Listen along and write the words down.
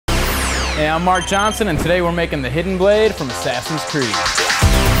Hey, I'm Mark Johnson, and today we're making the hidden blade from Assassin's Creed.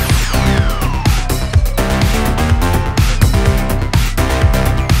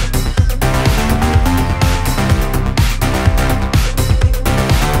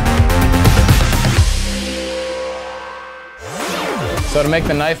 So to make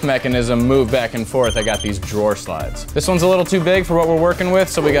the knife mechanism move back and forth, I got these drawer slides. This one's a little too big for what we're working with,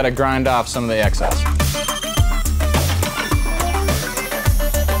 so we gotta grind off some of the excess.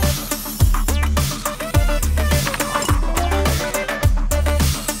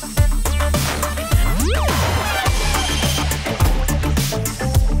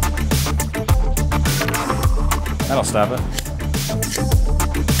 That'll stop it.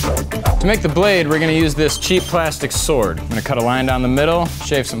 To make the blade, we're gonna use this cheap plastic sword. I'm gonna cut a line down the middle,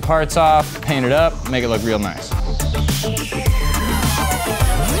 shave some parts off, paint it up, make it look real nice.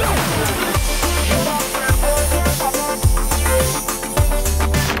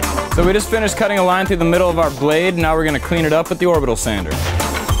 So we just finished cutting a line through the middle of our blade. Now we're gonna clean it up with the orbital sander.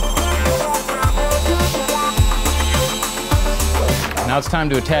 Now it's time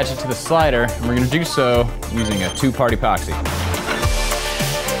to attach it to the slider, and we're gonna do so using a 2-part epoxy.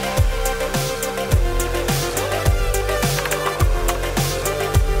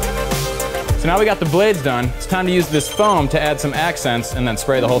 So now we got the blades done, it's time to use this foam to add some accents and then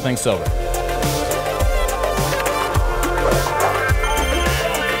spray the whole thing silver.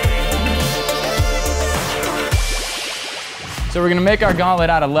 So we're gonna make our gauntlet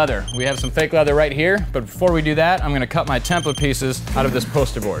out of leather. We have some fake leather right here, but before we do that, I'm gonna cut my template pieces out of this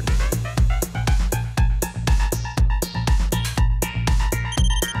poster board.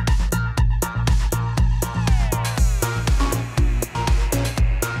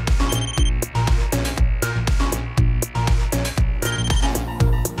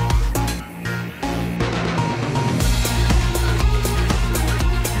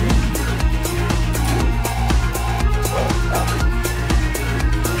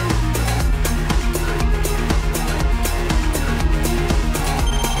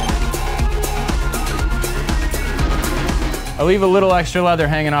 I leave a little extra leather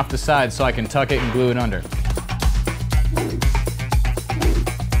hanging off the side so I can tuck it and glue it under.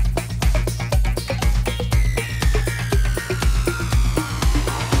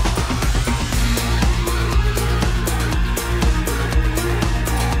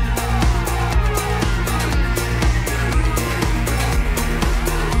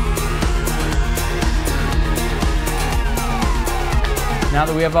 Now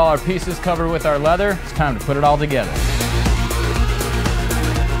that we have all our pieces covered with our leather, it's time to put it all together.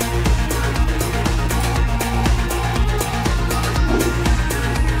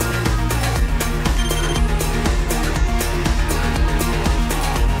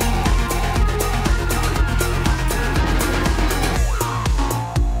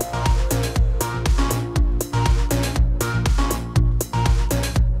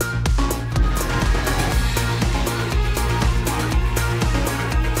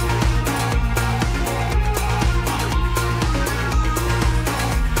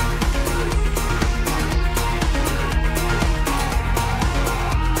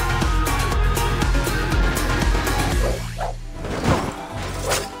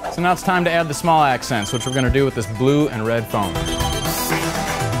 So now it's time to add the small accents, which we're going to do with this blue and red foam.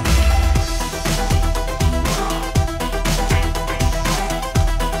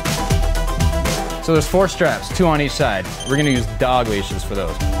 So there's 4 straps, 2 on each side. We're going to use dog leashes for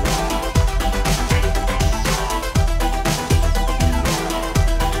those.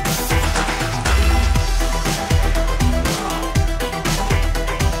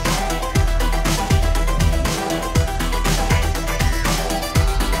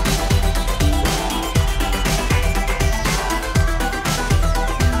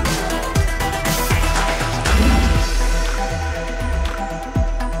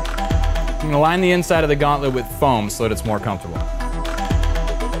 I'm going to line the inside of the gauntlet with foam so that it's more comfortable.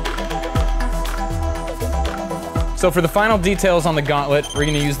 So for the final details on the gauntlet, we're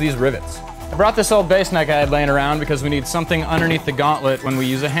going to use these rivets. I brought this old base neck I had laying around because we need something underneath the gauntlet when we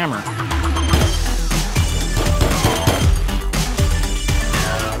use a hammer.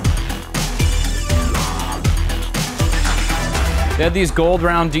 They had these gold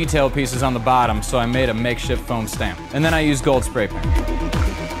round detail pieces on the bottom, so I made a makeshift foam stamp. And then I used gold spray paint.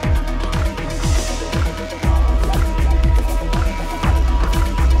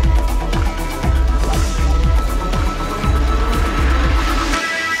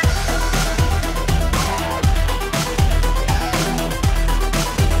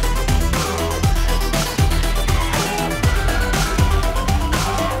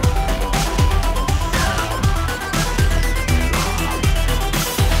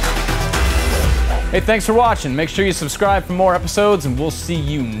 Hey, thanks for watching. Make sure you subscribe for more episodes, and we'll see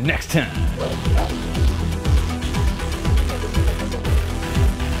you next time.